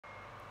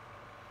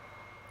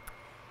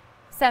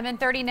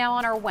7:30 now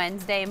on our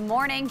Wednesday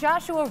morning.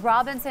 Joshua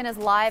Robinson is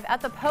live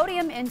at the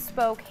podium in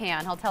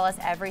Spokane. He'll tell us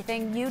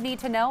everything you need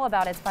to know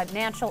about its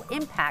financial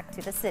impact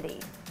to the city.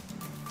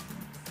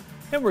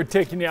 And we're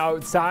taking you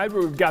outside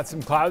where we've got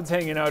some clouds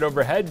hanging out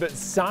overhead, but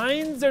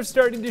signs are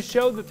starting to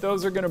show that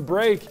those are going to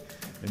break,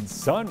 and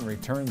sun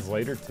returns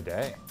later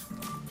today.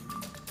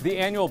 The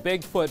annual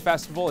Bigfoot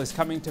Festival is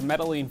coming to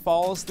Medellin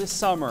Falls this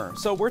summer,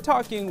 so we're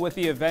talking with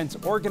the event's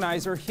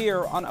organizer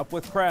here on Up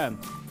with KREM.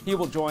 He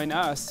will join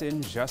us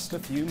in just a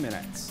few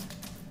minutes.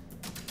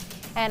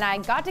 And I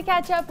got to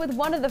catch up with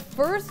one of the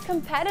first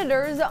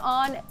competitors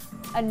on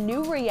a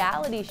new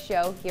reality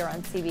show here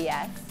on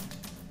CBS.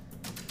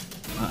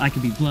 I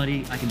could be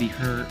bloody, I could be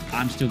hurt,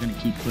 I'm still going to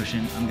keep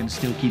pushing, I'm going to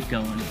still keep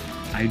going.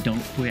 I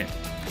don't quit,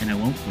 and I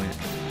won't quit.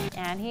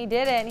 And he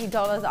didn't. He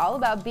told us all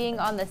about being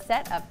on the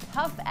set of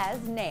Tough as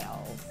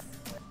Nails.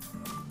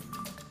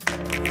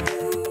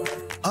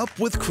 Up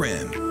with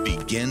KREM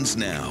begins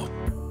now.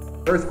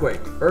 Earthquake.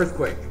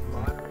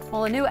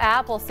 Well, a new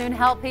app will soon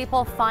help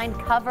people find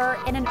cover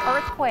in an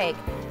earthquake,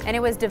 and it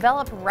was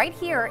developed right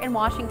here in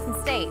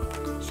Washington State.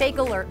 Shake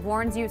Alert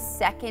warns you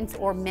seconds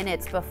or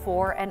minutes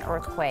before an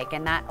earthquake,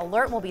 and that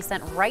alert will be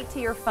sent right to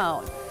your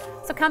phone.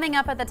 So coming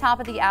up at the top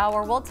of the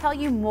hour, we'll tell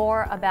you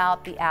more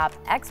about the app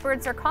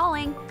experts are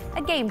calling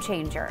a game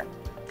changer.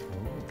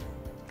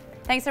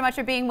 Thanks so much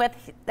for being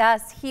with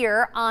us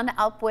here on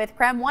Up with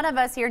KREM. One of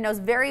us here knows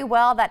very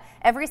well that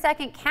every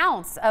second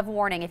counts of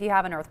warning if you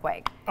have an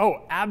earthquake.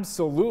 Oh,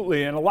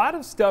 absolutely. And a lot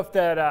of stuff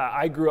that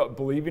I grew up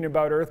believing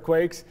about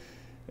earthquakes,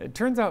 it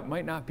turns out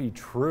might not be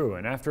true.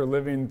 And after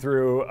living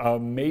through a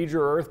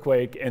major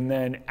earthquake and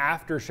then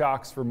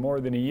aftershocks for more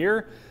than a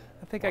year,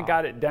 I think I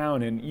got it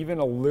down, and even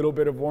a little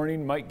bit of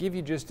warning might give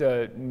you just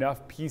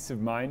enough peace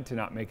of mind to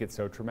not make it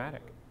so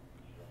traumatic.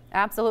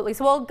 Absolutely.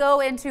 So we'll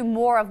go into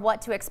more of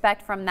what to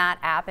expect from that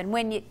app and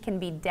when it can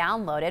be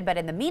downloaded. But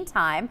in the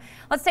meantime,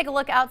 let's take a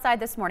look outside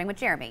this morning with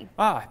Jeremy.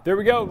 There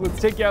we go.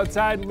 Let's take you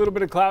outside. A little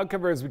bit of cloud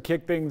cover as we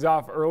kick things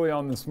off early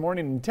on this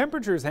morning. And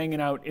temperatures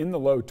hanging out in the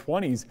low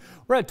 20s.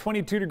 We're at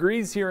 22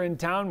 degrees here in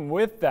town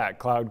with that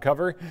cloud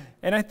cover.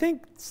 And I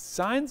think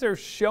signs are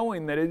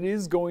showing that it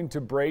is going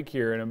to break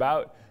here in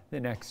about the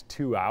next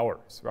 2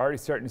 hours. We're already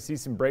starting to see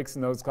some breaks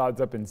in those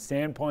clouds up in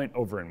Sandpoint,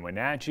 over in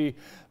Wenatchee.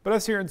 But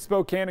us here in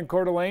Spokane and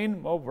Coeur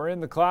d'Alene, well, we're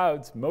in the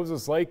clouds.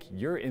 Moses Lake,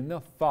 you're in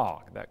the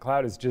fog. That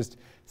cloud is just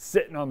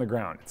sitting on the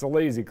ground. It's a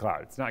lazy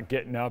cloud. It's not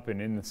getting up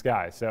and in the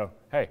sky. So,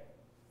 hey,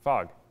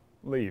 fog,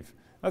 leave.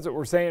 That's what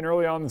we're saying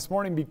early on this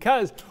morning,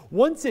 because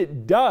once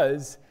it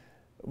does,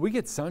 we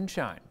get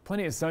sunshine.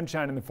 Plenty of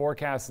sunshine in the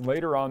forecast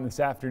later on this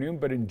afternoon,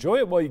 but enjoy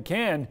it while you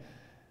can.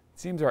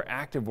 Seems our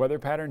active weather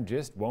pattern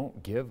just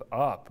won't give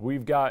up.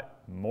 We've got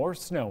more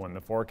snow in the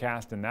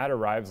forecast, and that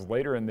arrives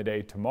later in the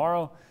day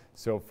tomorrow.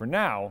 So for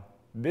now,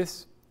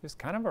 this is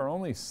kind of our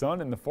only sun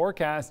in the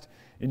forecast.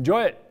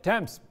 Enjoy it.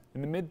 Temps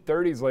in the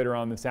mid-30s later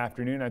on this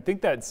afternoon. I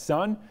think that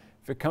sun,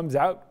 if it comes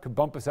out, could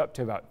bump us up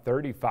to about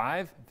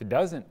 35. If it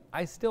doesn't,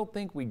 I still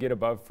think we get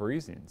above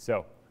freezing.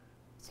 So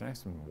it's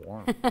nice and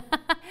warm.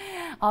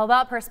 All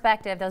about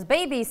perspective, those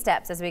baby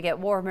steps as we get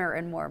warmer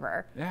and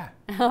warmer. Yeah.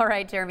 All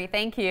right, Jeremy,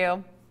 thank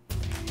you.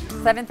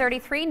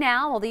 7:33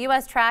 now. Well, the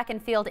U.S. Track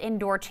and Field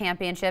Indoor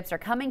Championships are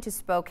coming to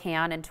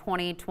Spokane in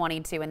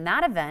 2022, and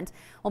that event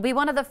will be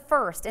one of the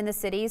first in the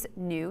city's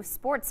new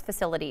sports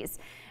facilities.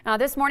 Now,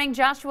 this morning,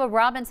 Joshua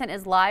Robinson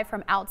is live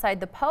from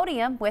outside the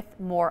podium with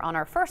more on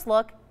our first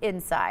look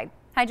inside.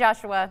 Hi,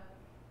 Joshua.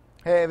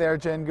 Hey there,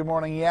 Jen. Good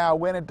morning. Yeah,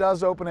 when it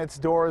does open its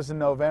doors in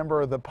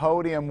November, the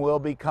podium will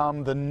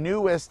become the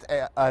newest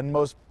and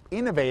most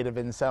innovative,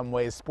 in some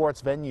ways,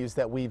 sports venues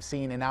that we've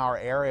seen in our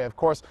area. Of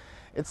course,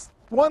 it's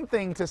one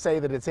thing to say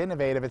that it's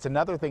innovative. It's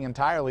another thing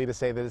entirely to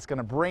say that it's going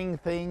to bring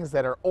things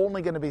that are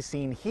only going to be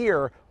seen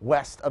here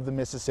west of the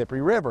Mississippi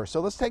River.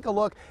 So let's take a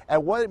look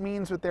at what it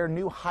means with their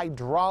new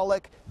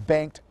hydraulic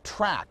banked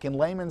track. In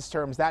layman's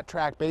terms, that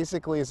track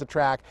basically is a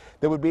track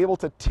that would be able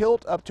to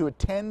tilt up to a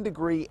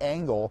 10-degree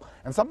angle,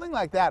 and something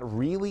like that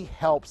really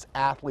helps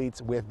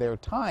athletes with their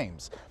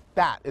times.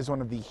 That is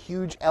one of the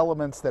huge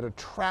elements that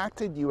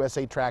attracted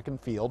USA Track and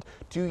Field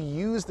to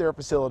use their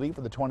facility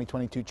for the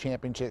 2022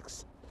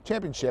 championships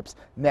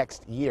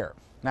next year.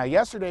 Now,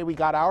 yesterday we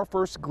got our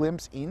first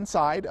glimpse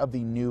inside of the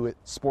new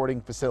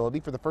sporting facility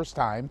for the first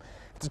time.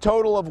 It's a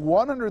total of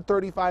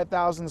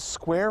 135,000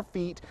 square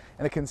feet,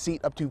 and it can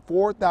seat up to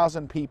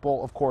 4,000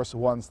 people, of course,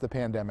 once the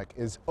pandemic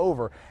is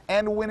over.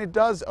 And when it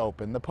does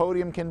open, the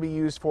podium can be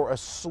used for a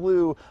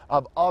slew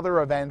of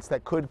other events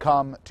that could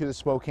come to the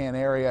Spokane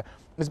area.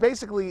 It's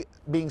basically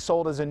being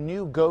sold as a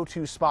new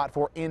go-to spot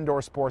for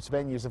indoor sports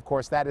venues. Of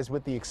course, that is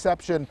with the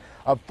exception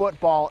of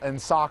football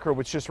and soccer,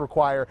 which just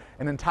require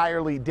an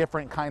entirely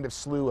different kind of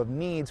slew of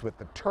needs with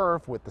the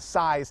turf, with the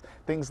size,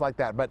 things like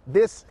that. But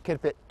this can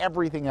fit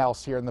everything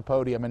else here in the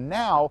podium. And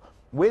now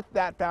With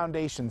that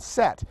foundation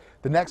set,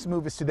 the next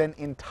move is to then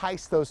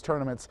entice those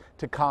tournaments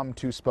to come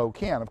to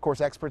Spokane. Of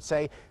course, experts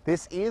say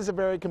this is a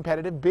very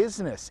competitive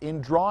business in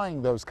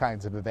drawing those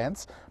kinds of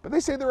events, but they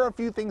say there are a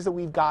few things that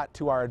we've got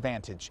to our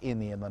advantage in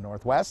the Inland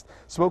Northwest.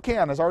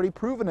 Spokane has already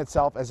proven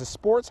itself as a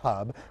sports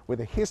hub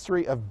with a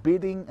history of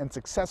bidding and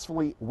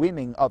successfully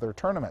winning other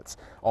tournaments.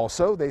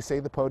 Also, they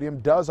say the podium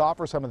does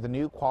offer some of the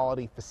new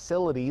quality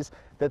facilities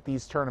that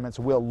these tournaments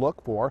will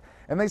look for,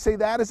 and they say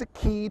that is a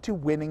key to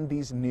winning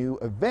these new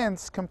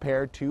events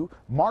compared to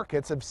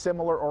markets of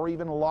similar or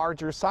even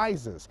larger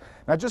sizes.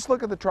 Now just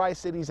look at the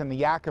Tri-Cities and the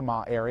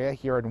Yakima area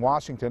here in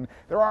Washington.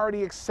 They're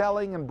already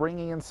excelling and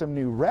bringing in some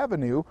new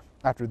revenue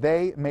after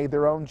they made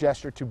their own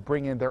gesture to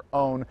bring in their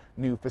own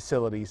new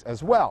facilities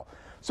as well.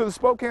 So the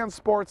Spokane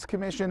Sports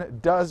Commission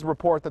does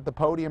report that the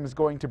podium is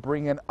going to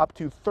bring in up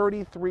to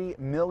 $33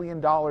 million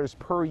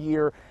per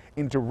year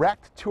in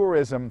direct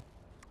tourism.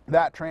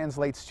 That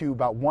translates to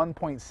about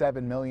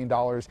 $1.7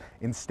 million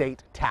in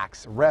state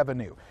tax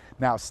revenue.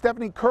 Now,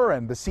 Stephanie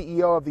Curran, the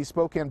CEO of the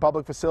Spokane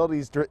Public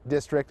Facilities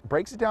District,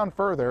 breaks it down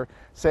further,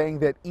 saying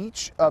that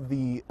each of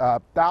the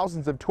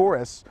thousands of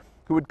tourists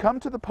who would come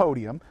to the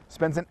podium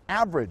spends an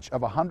average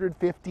of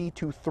 $150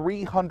 to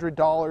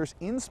 $300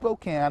 in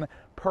Spokane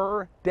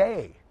per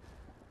day.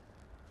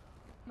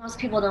 Most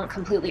people don't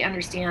completely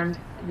understand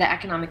the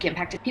economic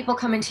impact. If people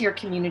come into your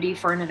community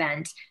for an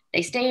event,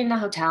 they stay in the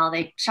hotel,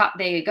 they shop,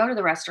 they go to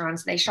the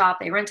restaurants, they shop,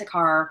 they rent a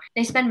car,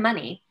 they spend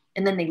money,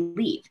 and then they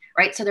leave,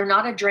 right? So they're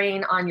not a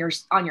drain on your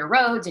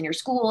roads and your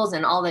schools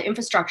and all the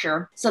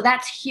infrastructure. So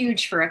that's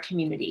huge for a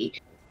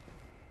community.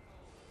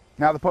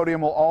 Now the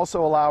podium will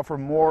also allow for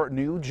more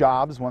new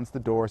jobs once the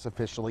doors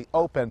officially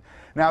open.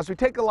 Now as we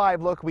take a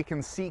live look, we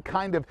can see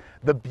kind of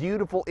the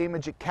beautiful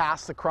image it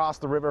casts across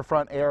the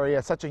riverfront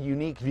area. Such a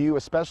unique view,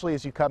 especially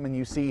as you come and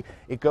you see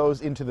it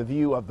goes into the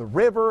view of the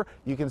river.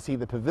 You can see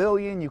the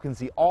pavilion, you can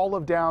see all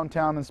of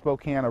downtown in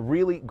Spokane, a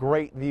really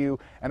great view.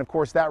 And of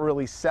course that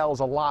really sells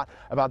a lot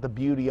about the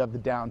beauty of the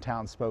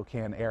downtown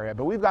Spokane area.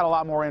 But we've got a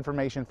lot more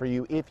information for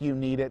you if you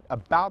need it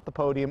about the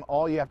podium.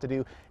 All you have to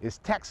do is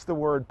text the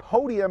word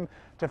podium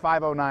to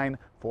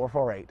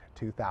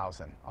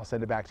 509-448-2000. I'll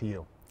send it back to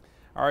you.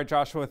 All right,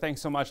 Joshua,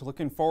 thanks so much.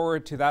 Looking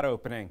forward to that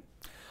opening.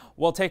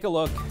 We'll take a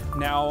look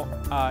now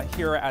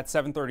here at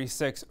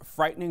 7:36.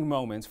 Frightening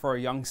moments for a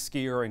young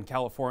skier in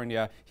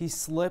California. He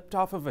slipped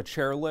off of a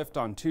chairlift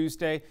on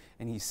Tuesday,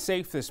 and he's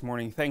safe this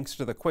morning thanks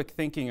to the quick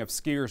thinking of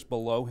skiers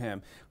below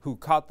him who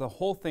caught the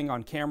whole thing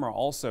on camera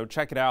also.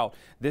 Check it out.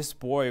 This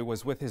boy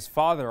was with his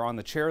father on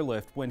the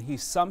chairlift when he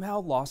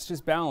somehow lost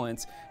his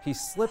balance. He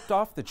slipped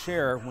off the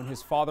chair when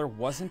his father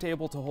wasn't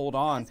able to hold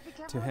on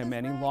to him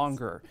any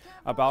longer.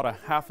 About a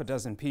half a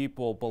dozen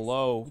people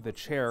below the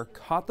chair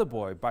caught the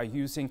boy by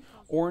using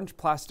orange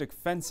plastic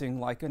fencing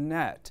like a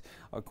net.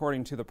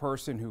 According to the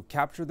person who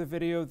captured the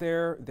video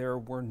there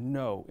were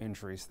no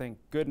injuries. Thank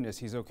goodness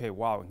he's okay.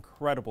 Wow,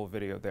 incredible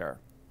video there.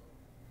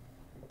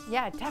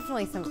 Yeah,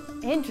 definitely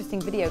some interesting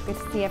video. Good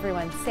to see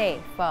everyone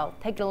safe. Well,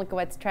 taking a look at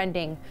what's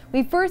trending.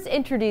 We first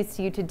introduced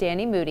you to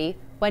Danny Moody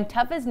when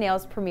Tough as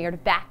Nails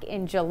premiered back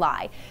in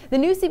July. The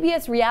new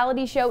CBS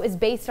reality show is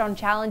based on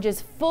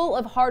challenges full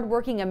of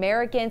hardworking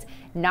Americans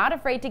not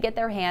afraid to get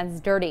their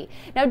hands dirty.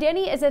 Now,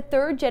 Danny is a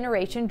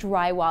third-generation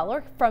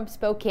drywaller from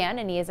Spokane,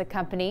 and he has a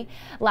company.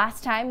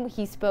 Last time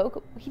he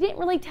spoke, he didn't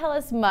really tell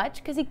us much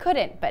because he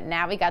couldn't, but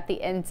now we got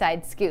the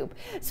inside scoop.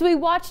 So we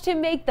watched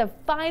him make the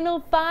final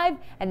 5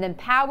 and then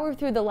power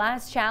through the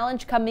last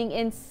challenge, coming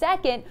in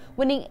second,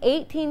 winning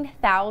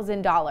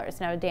 $18,000.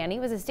 Now, Danny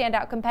was a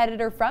standout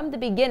competitor from the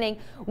beginning,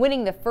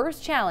 winning the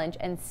first challenge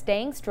and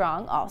staying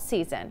strong all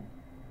season.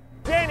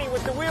 Danny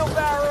with the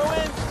wheelbarrow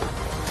in,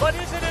 but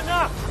is it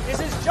enough? Is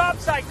his job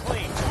site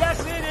clean? Yes,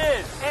 it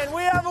is. And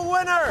we have a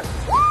winner.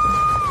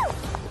 Woo!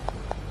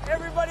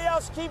 Everybody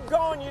else keep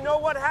going. You know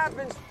what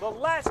happens. The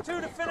last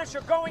 2 to finish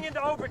are going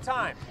into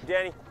overtime.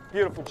 Danny,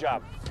 beautiful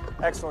job.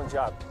 Excellent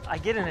job. I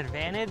get an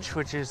advantage,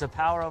 which is a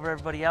power over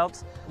everybody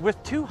else. With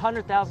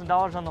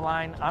 $200,000 on the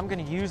line, I'm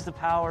going to use the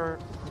power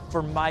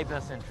for my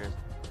best interest.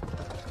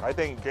 I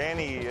think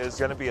Danny is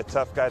going to be a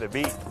tough guy to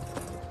beat.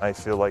 I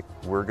feel like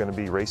we're going to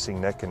be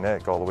racing neck and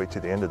neck all the way to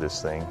the end of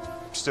this thing.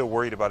 I'm still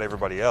worried about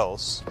everybody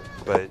else,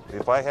 but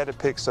if I had to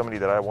pick somebody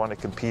that I want to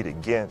compete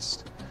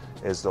against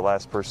as the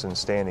last person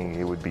standing,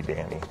 it would be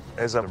Danny.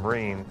 As a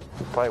Marine,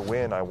 if I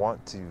win, I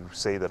want to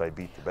say that I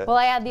beat the best. Well,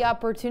 I had the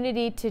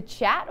opportunity to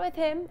chat with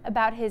him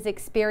about his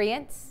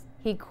experience.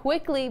 He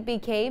quickly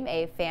became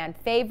a fan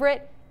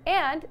favorite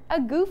and a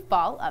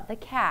goofball of the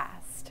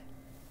cast.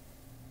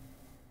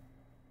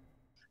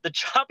 The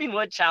chopping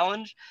wood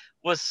challenge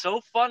was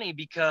so funny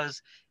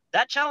because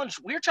that challenge,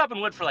 we were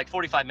chopping wood for like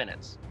 45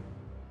 minutes.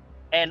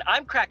 And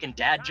I'm cracking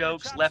dad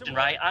jokes left and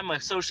right. I'm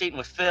associating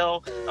with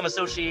Phil. I'm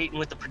associating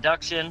with the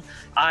production.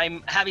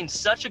 I'm having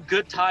such a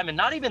good time and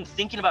not even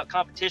thinking about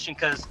competition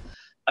because,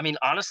 I mean,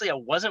 honestly, I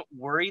wasn't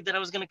worried that I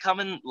was going to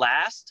come in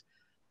last.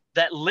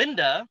 That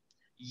Linda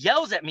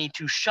yells at me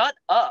to shut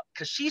up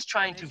because she's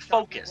trying to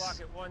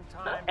focus.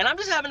 And I'm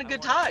just having a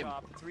good time.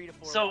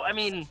 So, I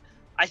mean,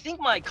 I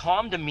think my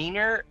calm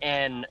demeanor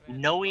and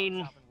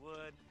knowing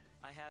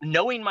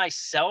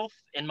myself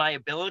and my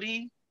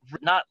ability,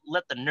 not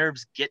let the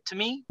nerves get to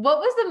me. What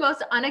was the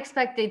most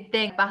unexpected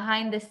thing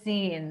behind the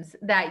scenes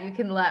that you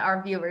can let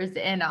our viewers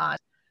in on?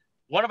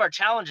 One of our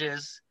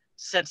challenges,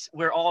 since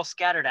we're all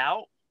scattered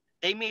out,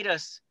 they made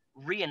us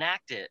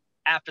reenact it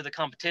after the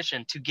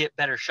competition to get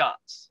better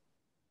shots.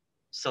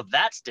 So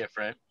that's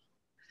different.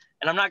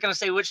 And I'm not going to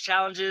say which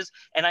challenges,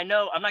 and I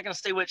know I'm not going to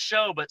say which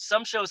show, but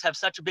some shows have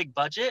such a big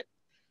budget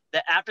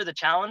that after the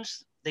challenge,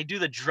 they do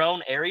the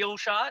drone aerial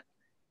shot.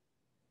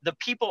 The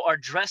people are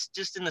dressed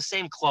just in the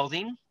same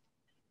clothing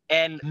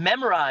and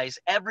memorize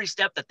every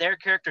step that their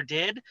character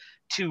did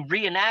to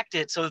reenact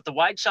it so that the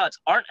wide shots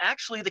aren't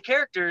actually the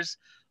characters,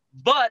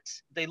 but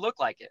they look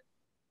like it.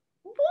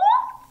 What?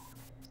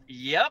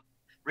 Yep.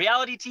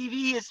 Reality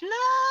TV is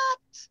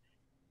not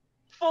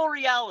full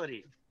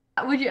reality.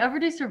 Would you ever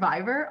do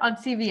Survivor on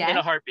CBS? In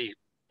a heartbeat.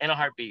 In a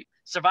heartbeat.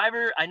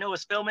 Survivor, I know,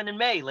 is filming in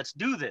May. Let's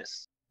do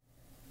this.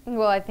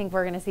 Well, I think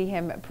we're going to see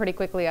him pretty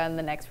quickly on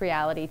the next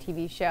reality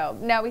TV show.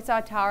 Now, we saw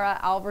Tara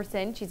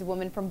Alverson. She's a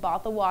woman from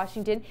Bothell,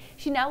 Washington.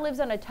 She now lives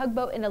on a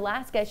tugboat in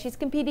Alaska. She's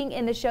competing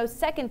in the show's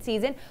second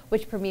season,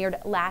 which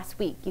premiered last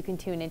week. You can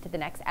tune into the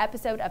next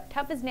episode of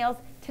Tough as Nails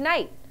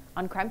tonight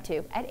on KREM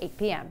 2 at 8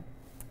 p.m.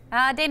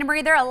 Dana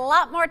Marie, they're a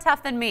lot more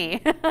tough than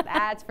me.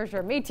 That's for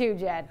sure. Me too,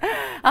 Jen.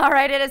 All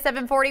right, it is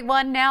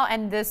 7:41 now,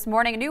 and this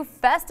morning a new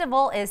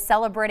festival is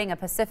celebrating a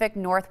Pacific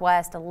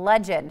Northwest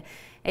legend.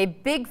 A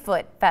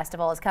Bigfoot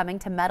festival is coming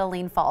to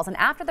Medellin Falls, and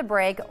after the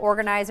break,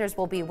 organizers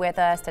will be with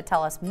us to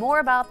tell us more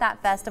about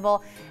that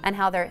festival and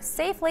how they're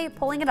safely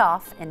pulling it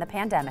off in the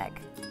pandemic.